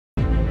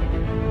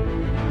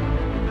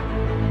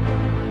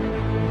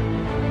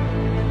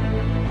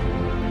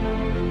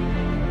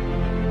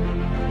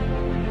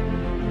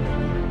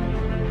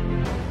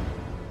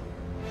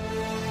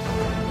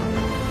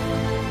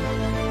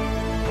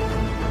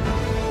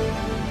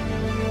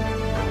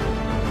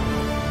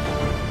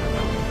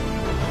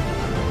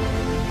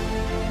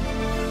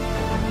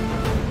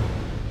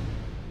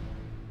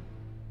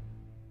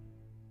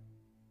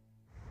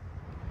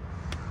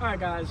Alright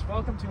guys,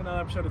 welcome to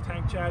another episode of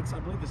Tank Chats. I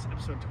believe this is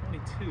episode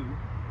 22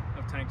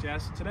 of Tank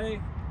Chats.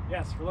 Today,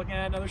 yes, we're looking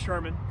at another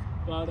Sherman,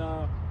 but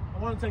I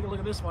want to take a look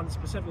at this one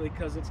specifically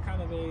because it's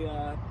kind of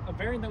a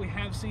variant that we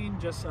have seen,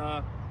 just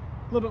a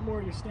little bit more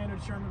of your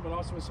standard Sherman, but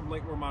also with some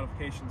late war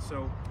modifications.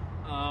 So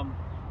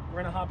we're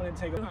going to hop in and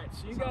take a look. Alright,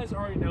 so you guys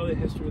already know the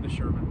history of the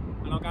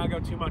Sherman. I don't got to go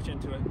too much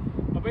into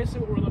it, but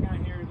basically what we're looking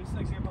at here, this is an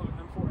example of an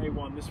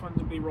M4A1. This one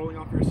would be rolling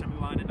off your assembly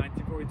line in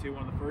 1942,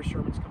 one of the first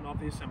Shermans coming off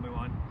the assembly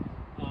line.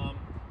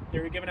 They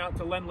were given out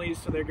to Lend-Lease,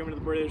 so they were given to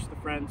the British, the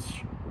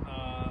French,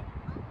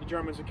 the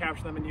Germans would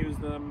capture them and use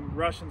them,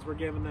 Russians were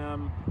given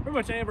them, pretty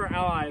much any of our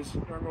allies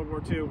during World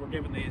War II were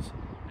given these.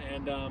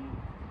 And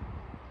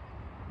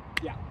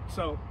yeah,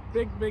 so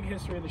big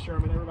history of the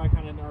Sherman. Everybody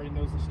kind of already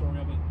knows the story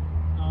of it.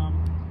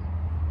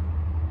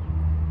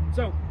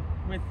 So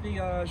with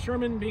the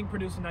Sherman being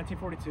produced in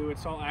 1942, it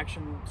saw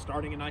action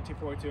starting in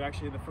 1942.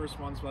 Actually, the first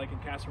ones like in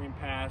Kasserine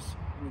Pass,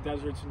 in the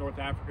deserts in North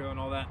Africa and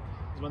all that,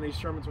 is when these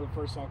Shermans were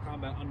first saw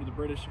combat under the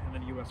British and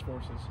then U.S.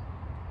 forces.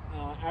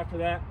 After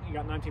that, you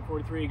got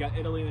 1943, you got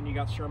Italy, then you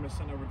got Sherman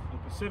sent over to the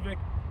Pacific.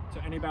 So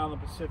any battle in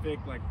the Pacific,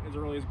 like as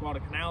early as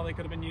Guadalcanal, they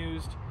could have been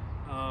used.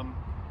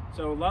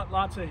 So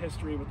lots of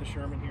history with the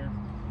Sherman here.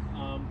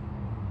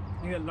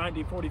 You got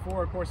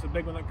 1944, of course, the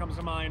big one that comes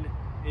to mind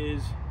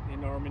is the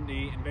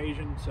Normandy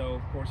invasion. So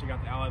of course you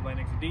got the Allied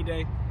landings at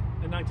D-Day.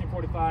 In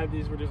 1945,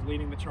 these were just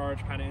leading the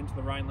charge kind of into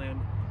the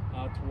Rhineland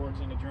towards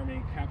into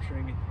Germany,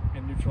 capturing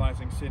and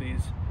neutralizing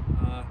cities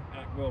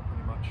at will,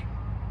 pretty much.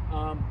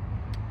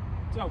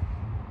 So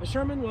the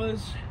Sherman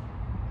was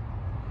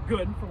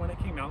good for when it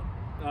came out.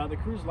 The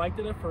crews liked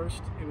it at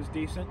first. It was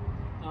decent.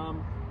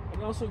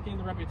 It also gained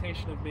the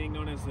reputation of being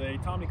known as the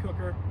Tommy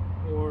Cooker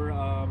or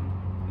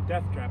the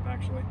Death Trap,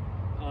 actually.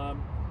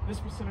 This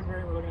specific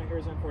variant we're looking at here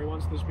is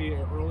M4A1, so this would be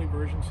an early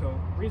version. So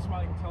the reason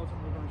why you can tell it's an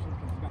early version is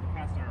because it's got the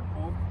cast iron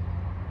hull.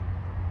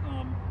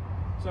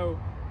 So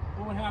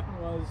what would happen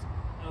was,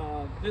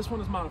 this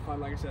one is modified,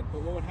 like I said,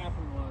 but what would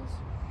happen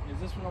is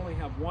this would only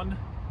have one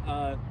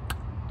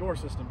door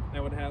system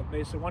that would have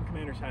basically one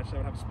commander's hatch that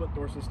would have a split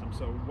door system.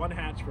 So one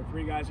hatch for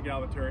 3 guys to get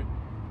out of the turret,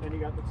 then you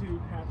got the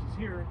 2 hatches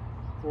here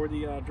for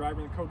the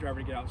driver and the co-driver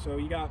to get out. So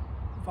you got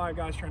 5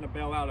 guys trying to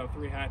bail out of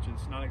 3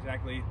 hatches. Not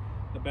exactly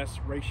the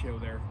best ratio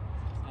there,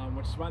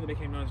 which is why they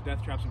became known as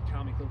death traps and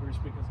Tommy Cookers,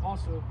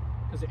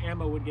 because the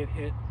ammo would get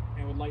hit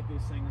and would light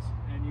these things,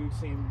 and you've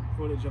seen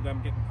footage of them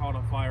getting caught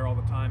on fire all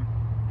the time,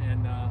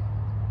 and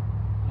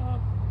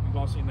we've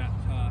all seen that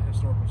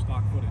historical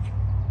stock footage.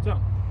 So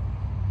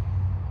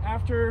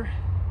after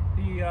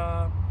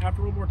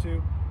World War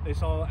II, they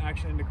saw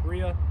action into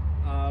Korea.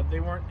 They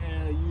weren't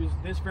used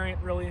this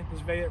variant really.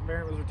 This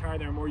variant was retired.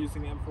 They were more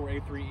using the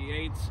M4A3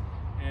 E8s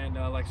and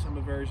like some of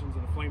the versions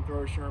of the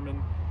flamethrower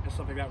Sherman and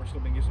stuff like that were still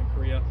being used in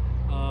Korea.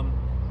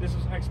 This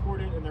was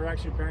exported, and there were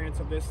actually variants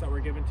of this that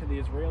were given to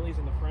the Israelis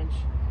and the French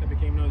that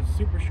became known as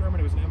Super Sherman.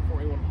 It was an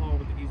M4A1 hull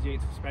with the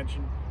EZ8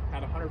 suspension,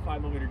 had a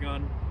 105mm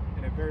gun,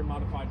 and a very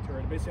modified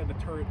turret. It basically had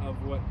the turret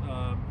of what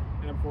an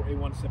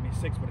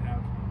M4A176 would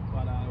have,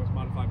 but it was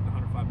modified with a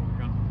 105mm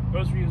gun.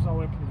 Those were used all the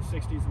way up into the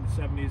 60s and the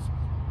 70s.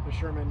 The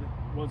Sherman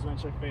was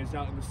eventually phased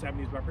out in the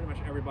 70s by pretty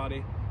much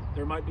everybody.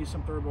 There might be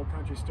some third world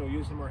countries still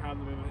use them or have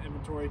them in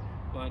inventory,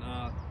 but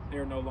they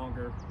are no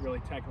longer really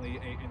technically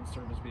a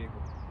in-service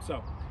vehicle.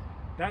 So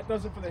that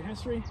does it for the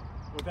history.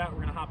 With that,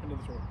 we're going to hop into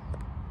the tour.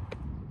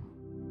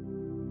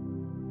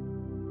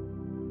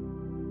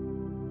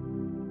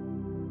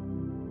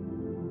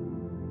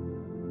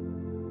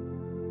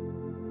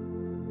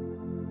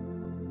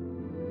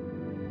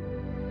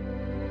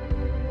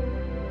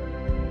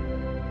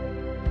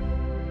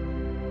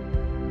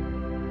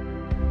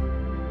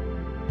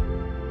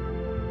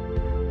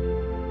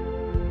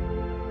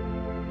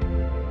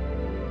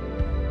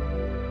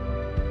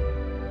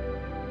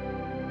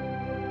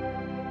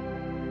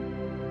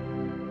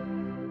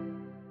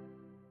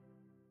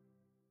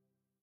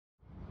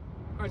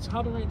 Alright, so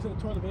hopping right into the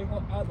tour of the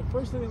vehicle, the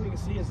first thing that we can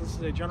see is this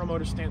is a General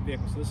Motors stamped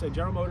vehicle. So this is a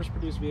General Motors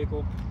produced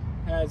vehicle.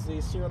 Has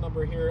the serial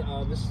number here.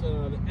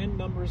 The end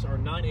numbers are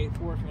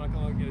 984 if you want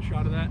to get a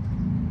shot of that.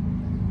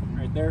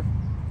 Right there.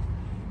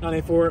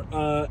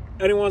 984.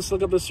 Anyone wants to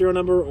look up the serial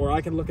number, or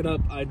I can look it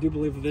up. I do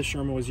believe that this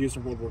Sherman was used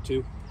in World War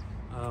II.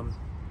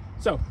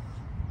 So,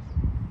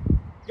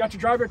 you got your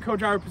driver,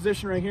 co-driver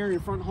position right here, your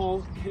front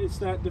hull. It's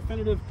that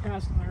definitive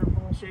cast iron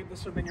hull shape.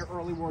 This would have been your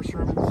early war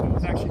Sherman, so it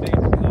was actually made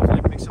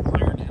of a mix of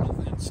iron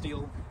and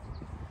steel.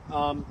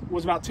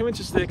 Was about 2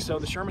 inches thick, so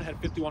the Sherman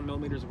had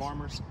 51mm of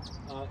armor,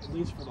 at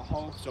least for the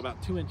hull, so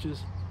about 2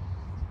 inches.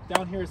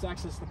 Down here is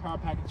access to the power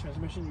pack and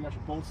transmission. You got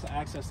your bolts to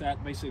access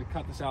that, basically to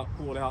cut this out,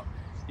 pull it out.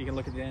 You can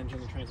look at the engine,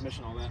 the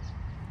transmission, all that.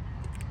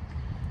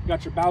 You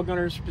got your bow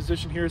gunner's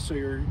position here, so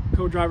your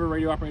co-driver,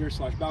 radio operator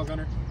 / bow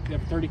gunner. You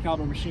have a 30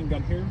 caliber machine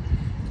gun here.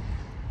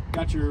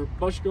 Got your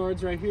bush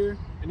guards right here,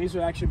 and these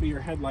would actually be your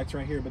headlights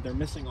right here, but they're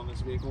missing on this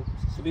vehicle.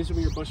 So these would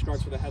be your bush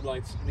guards for the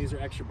headlights, and these are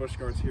extra bush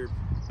guards here.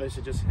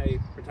 Basically just, hey,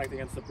 protect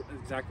against the,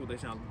 exactly what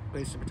they sound,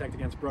 basically protect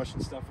against brush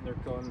and stuff, and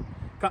they're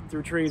cutting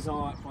through trees and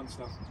all that fun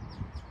stuff.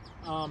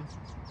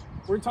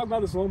 we're gonna talk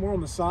about this a little more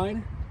on the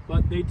side,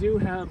 but they do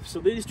have, so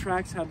these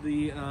tracks have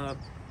the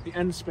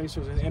end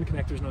spacers and end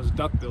connectors known as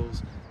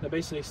duckbills that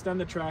basically extend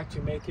the track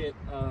to make it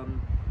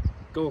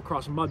go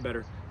across mud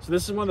better. So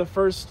this is one of the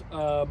first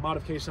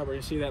modifications where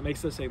you see that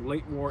makes this a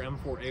late war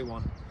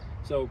M4A1.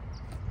 So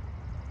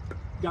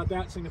got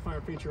that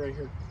signifier feature right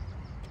here.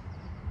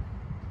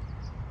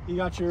 You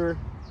got your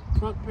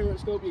front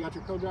periscope, you got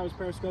your co-driver's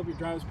periscope, your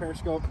driver's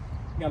periscope.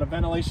 You got a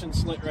ventilation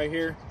slit right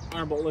here,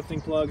 iron bolt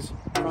lifting plugs,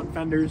 front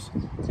fenders,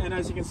 and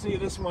as you can see,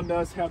 this one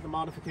does have the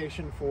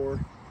modification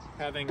for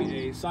having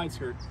a side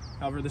skirt.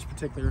 However, this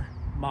particular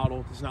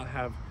model does not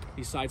have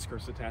these side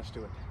skirts attached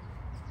to it.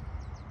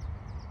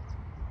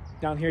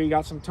 Down here, you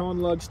got some towing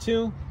lugs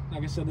too.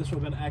 Like I said, this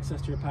would have been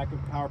access to your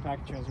power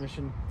packet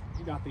transmission.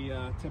 You got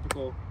the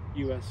typical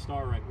US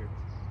star right here.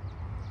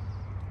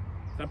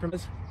 That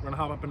premise, we're gonna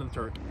hop up into the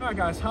turret. All right,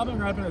 guys, hopping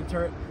right up into the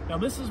turret. Now,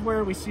 this is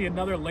where we see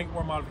another late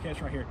war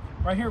modification right here.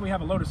 Right here, we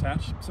have a loader's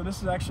hatch. So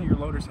this is actually your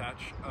loader's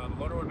hatch.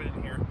 The loader would have been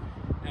in here.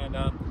 And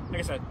like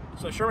I said,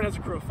 so Sherman has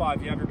a crew of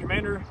 5. You have your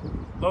commander,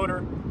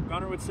 loader,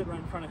 gunner would sit right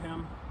in front of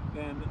him,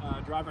 then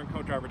driver and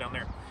co-driver down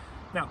there.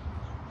 Now,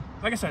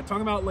 like I said,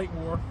 talking about late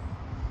war,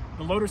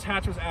 the loader's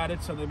hatch was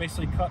added, so they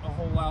basically cut a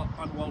hole out,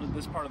 unwelded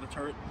this part of the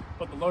turret,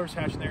 put the loader's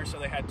hatch in there, so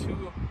they had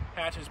 2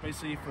 hatches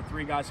basically for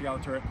 3 guys to get on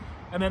the turret.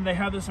 And then they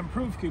have this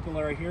improved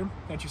cupola right here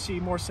that you see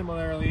more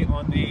similarly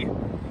on the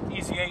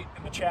EZ-8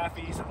 and the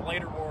Chaffies and the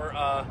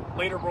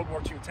later World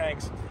War II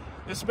tanks.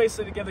 This is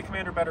basically to give the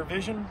commander better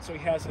vision, so he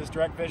has his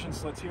direct vision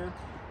slits here.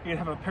 He'd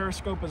have a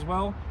periscope as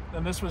well,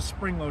 and this was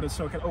spring-loaded,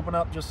 so it could open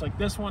up just like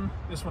this one.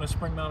 This one is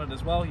spring-mounted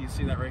as well. You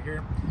see that right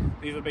here.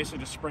 These are basically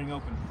just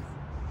spring-open.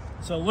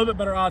 So a little bit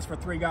better odds for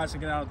 3 guys to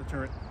get out of the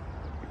turret.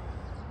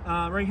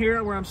 Right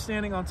here, where I'm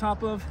standing on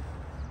top of,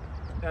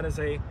 that is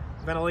a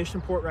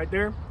ventilation port right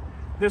there.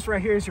 This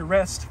right here is your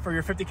rest for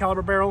your 50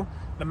 caliber barrel.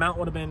 The mount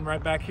would have been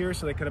right back here,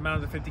 so they could have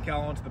mounted the 50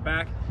 cal onto the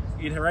back.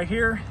 Right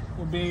here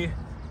will be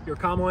your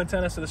commo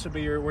antenna, so this would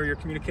be where your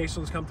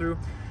communications come through.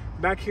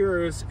 Back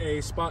here is a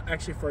spot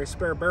actually for a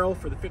spare barrel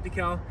for the 50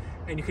 cal,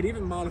 and you could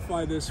even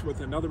modify this with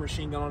another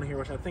machine gun on here,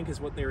 which I think is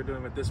what they were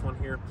doing with this one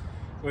here,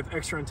 with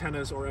extra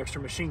antennas or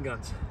extra machine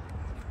guns.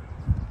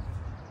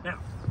 Now,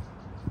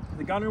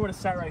 the gunner would have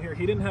sat right here.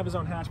 He didn't have his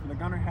own hatch, but the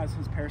gunner has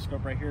his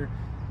periscope right here.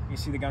 You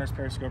see the gunner's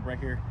periscope right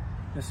here.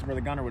 This is where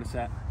the gunner would have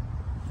sat.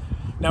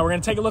 Now we're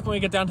going to take a look when we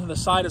get down to the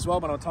side as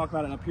well, but I'll talk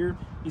about it up here.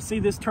 You see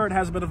this turret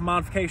has a bit of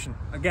modification.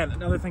 Again,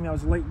 another thing that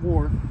was late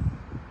war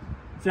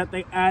is that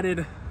they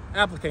added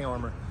applique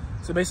armor.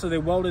 So basically they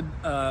welded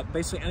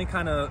basically any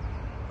kind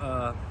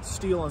of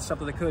steel and stuff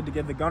that they could to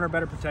give the gunner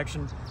better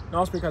protection, and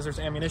also because there's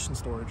ammunition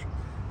storage.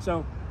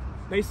 So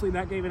basically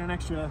that gave it an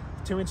extra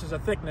 2 inches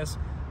of thickness,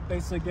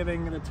 basically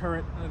giving the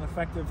turret an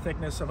effective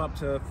thickness of up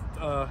to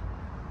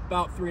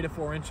about 3 to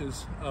 4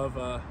 inches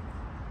of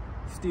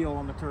steel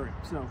on the turret.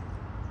 So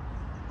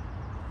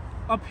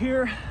up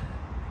here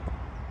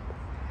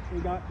we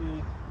got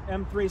the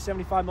M3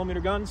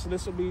 75mm gun. So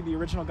this will be the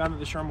original gun that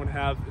the Sherman would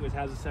have. It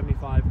has a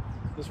 75.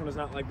 This one is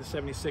not like the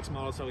 76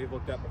 models that we've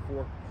looked at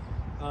before.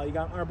 You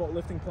got an iron bolt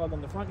lifting plug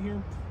on the front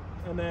here,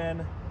 and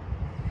then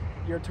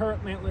your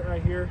turret mantlet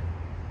right here.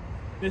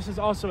 This is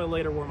also a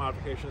later war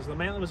modification. So the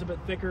mantlet was a bit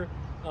thicker.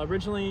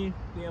 Originally,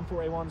 the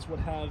M4A1s would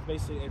have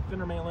basically a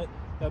thinner mantlet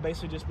that would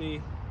basically just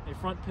be a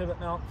front pivot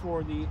mount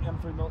for the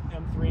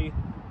M3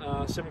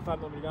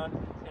 75mm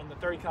gun, and the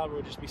 30 caliber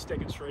would just be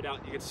sticking straight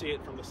out. You could see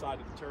it from the side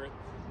of the turret,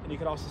 and you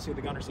could also see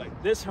the gunner sight.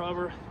 This,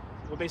 however,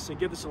 will basically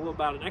give this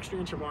about an extra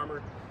inch of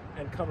armor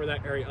and cover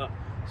that area up.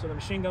 So the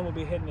machine gun will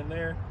be hidden in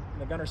there,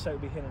 and the gunner sight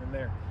will be hidden in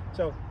there.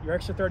 So your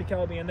extra 30 cal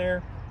will be in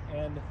there,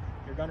 and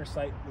your gunner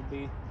sight would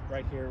be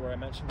right here where I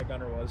mentioned the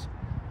gunner was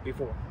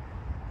before.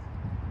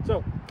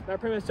 So that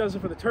pretty much does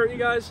it for the turret, you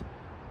guys.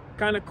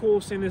 Kind of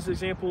cool seeing this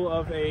example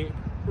of a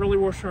early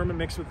war Sherman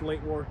mixed with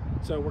late war.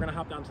 So we're gonna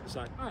hop down to the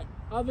side. All right,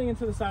 I'll be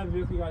into the side of the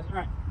vehicle, you guys. All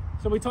right,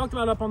 so we talked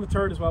about up on the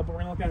turret as well, but we're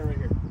gonna look at it right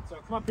here. So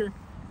come up here,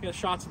 get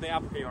shots of the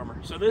applique armor.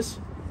 So this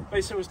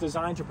basically was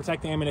designed to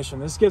protect the ammunition.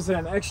 This gives it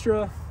an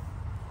extra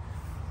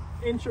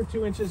 1 inch or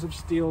 2 inches of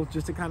steel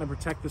just to kind of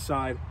protect the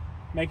side,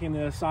 making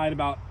the side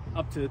about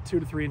up to 2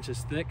 to 3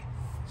 inches thick.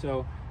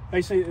 So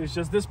basically it's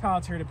just this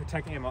pallet's here to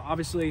protect ammo.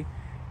 Obviously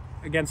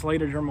against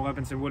later German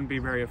weapons it wouldn't be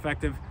very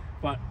effective,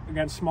 but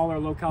against smaller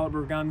low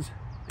caliber guns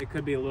it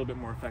could be a little bit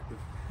more effective.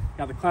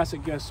 Got the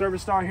classic US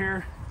service star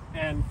here,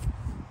 and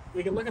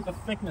we can look at the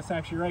thickness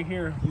actually right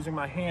here using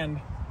my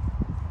hand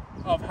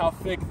of how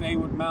thick they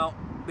would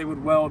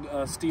weld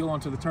steel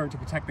onto the turret to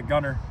protect the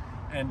gunner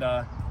and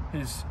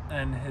his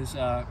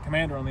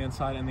commander on the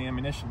inside and the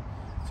ammunition.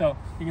 So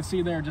you can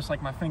see there, just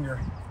like my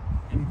finger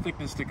in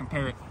thickness to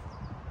compare it,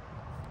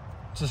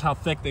 just how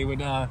thick they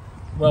would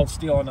weld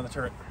steel onto the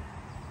turret.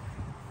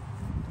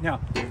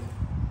 Now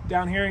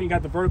down here you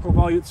got the vertical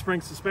volute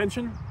spring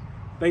suspension,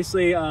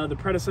 basically the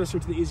predecessor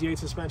to the EZ-8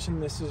 suspension.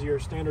 This is your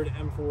standard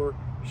M4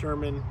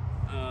 Sherman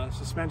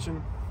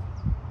suspension,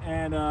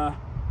 and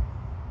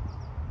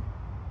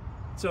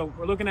so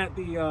we're looking at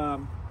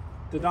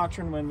the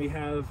doctrine when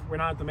we're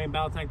not at the main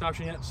battle tank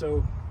doctrine yet.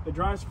 So The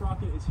drive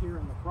sprocket is here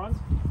in the front.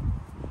 You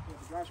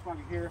have the drive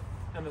sprocket here,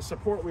 and the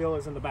support wheel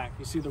is in the back.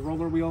 You see the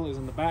roller wheel is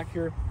in the back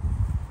here.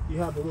 You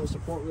have the little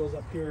support wheels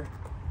up here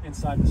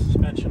inside the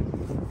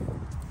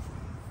suspension.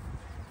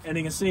 And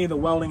you can see the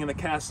welding and the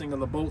casting of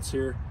the bolts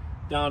here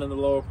down in the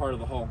lower part of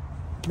the hull.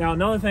 Now,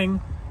 another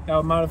thing that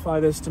would modify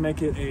this to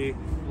make it a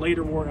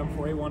later war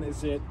M4A1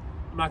 is that,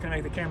 I'm not going to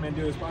make the cameraman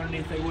do this, but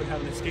underneath they would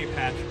have an escape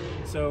hatch.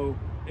 So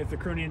if the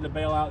crew needed to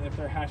bail out, if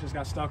their hatches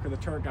got stuck or the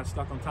turret got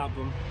stuck on top of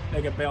them,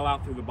 they could bail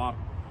out through the bottom.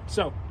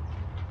 So,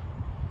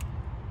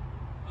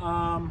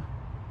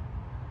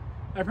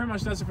 that pretty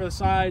much does it for the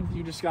side.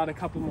 You just got a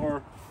couple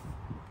more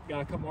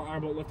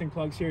iron bolt lifting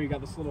plugs here. You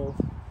got this little,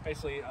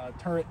 basically,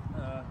 turret,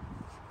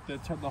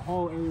 the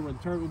whole area where the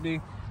turret would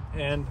be,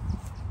 and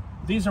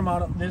these are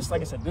modeled. This, like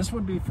I said, this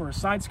would be for a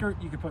side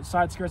skirt. You could put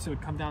side skirts that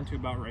would come down to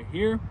about right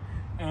here.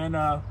 And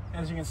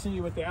as you can see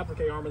with the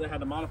applique armor, they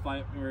had to modify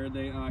it where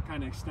they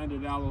kind of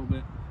extended it out a little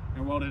bit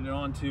and welded it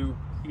onto. You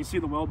can see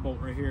the weld bolt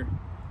right here.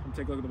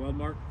 Take a look at the weld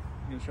mark.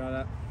 I'm gonna try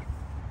that.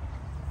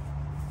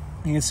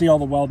 You can see all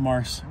the weld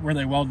marks where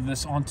they welded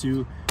this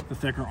onto the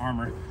thicker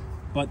armor,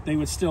 but they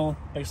would still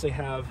basically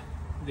have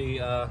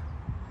the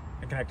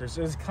connectors.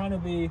 It's kind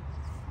of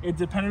it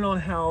depended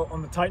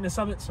on the tightness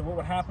of it. So what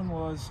would happen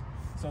was,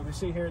 so you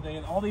see here,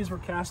 all these were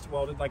cast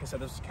welded. Like I said,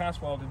 this was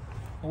cast welded.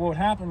 And what would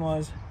happen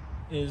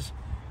is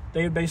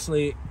they would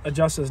basically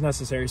adjust as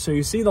necessary. So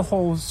you see the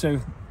holes,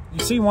 so you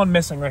see one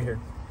missing right here.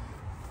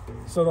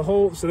 So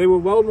they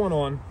would weld one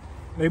on,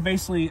 they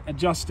basically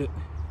adjust it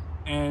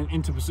and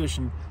into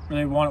position where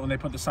they want it when they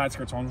put the side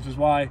skirts on, which is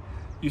why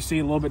you see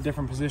a little bit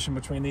different position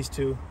between these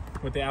two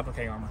with the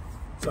applique armor.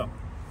 So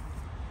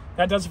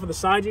that does it for the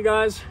side, you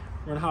guys.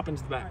 We're gonna hop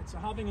into the back. All right, so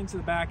hopping into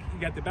the back, you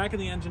got the back of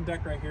the engine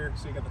deck right here.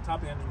 So you got the top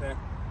of the engine deck.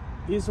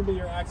 These will be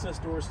your access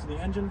doors to the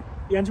engine.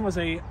 The engine was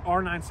a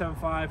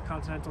R975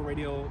 Continental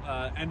radial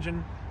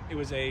engine. It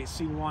was a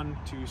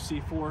C1 to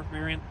C4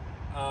 variant.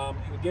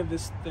 It would give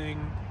this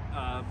thing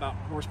about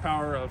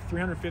horsepower of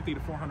 350 to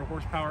 400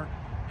 horsepower,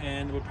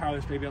 and it would power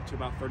this baby up to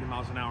about 30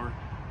 miles an hour.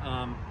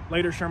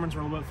 Later Shermans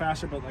were a little bit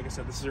faster, but like I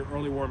said, this is your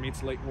early war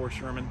meets late war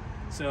Sherman.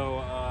 So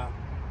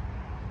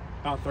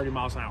about 30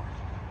 miles an hour.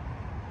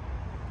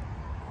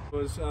 It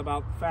was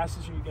about the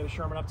fastest you could get a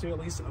Sherman up to, at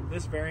least of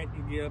this variant.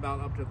 You get about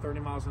up to 30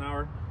 miles an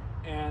hour.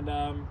 And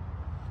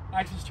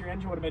access to your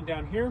engine would have been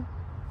down here.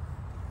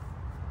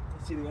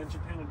 You see the engine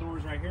panel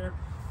doors right here.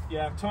 You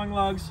have towing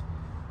lugs,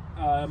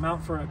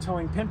 mount for a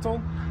towing pintle.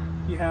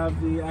 You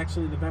have the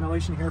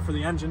ventilation here for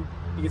the engine.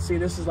 You can see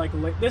this is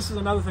this is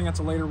another thing that's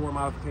a later war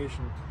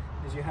modification,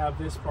 is you have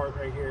this part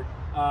right here.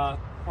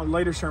 On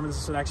later Shermans,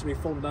 this would actually be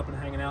folded up and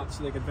hanging out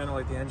so they could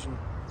ventilate the engine.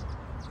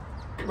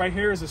 Right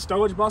here is a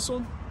stowage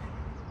bustle.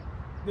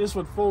 This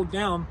would fold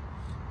down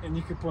and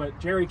you could put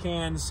jerry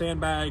cans,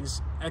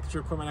 sandbags,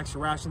 extra equipment,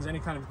 extra rations, any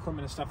kind of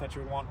equipment and stuff that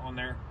you would want on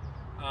there.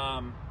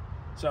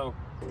 So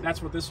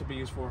that's what this would be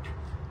used for.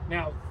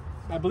 Now,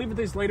 I believe with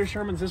these later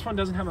Shermans, this one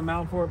doesn't have a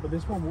mount for it, but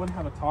this one would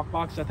have a talk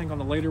box, I think, on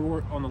the later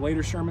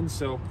Shermans.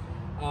 So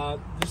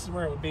this is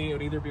where it would be. It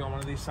would either be on one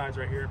of these sides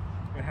right here.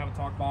 It would have a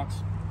talk box.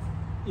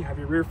 You have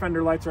your rear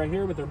fender lights right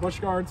here with their bush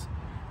guards.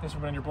 This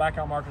would be on your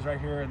blackout markers right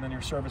here, and then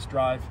your service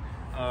drive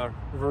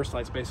reverse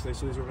lights, basically.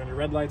 So these are on your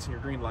red lights and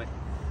your green light,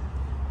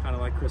 kind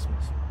of like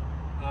Christmas.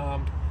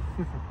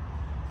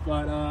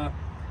 But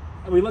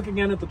we look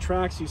again at the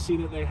tracks. You see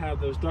that they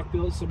have those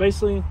duckbills. So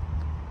basically,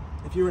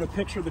 if you were to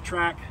picture the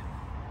track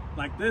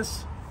like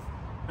this,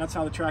 that's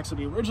how the tracks would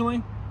be originally.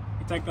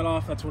 You take that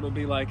off, that's what it'll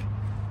be like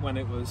when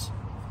it was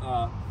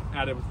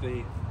added with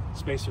the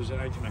spacers and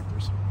edge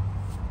connectors.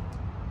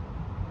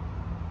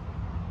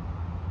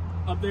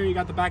 Up there you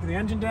got the back of the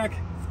engine deck,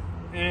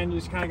 and you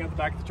just kind of got the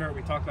back of the turret.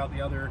 We talked about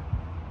the other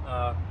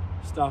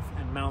stuff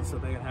and mounts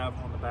that they have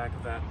on the back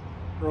of that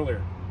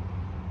earlier.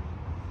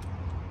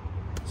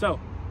 So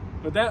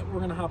with that, we're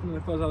gonna hop into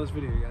the close out of this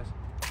video, you guys.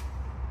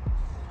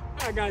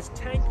 All right, guys,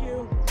 thank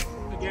you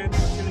again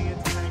for tuning in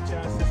to Tank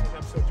Chess. This is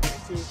episode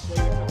 22.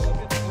 Today we took a look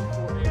at the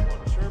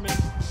M4A1 Sherman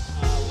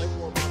late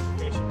war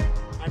modification.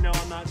 I know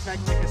I'm not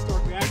technically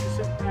historically accurate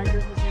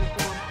in this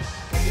uniform,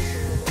 but this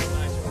is a little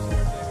nice for us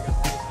today. We got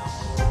the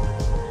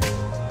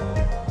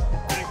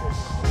tank.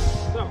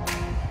 So,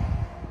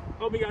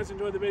 hope you guys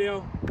enjoyed the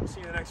video. We'll see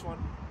you in the next one.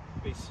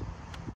 Peace.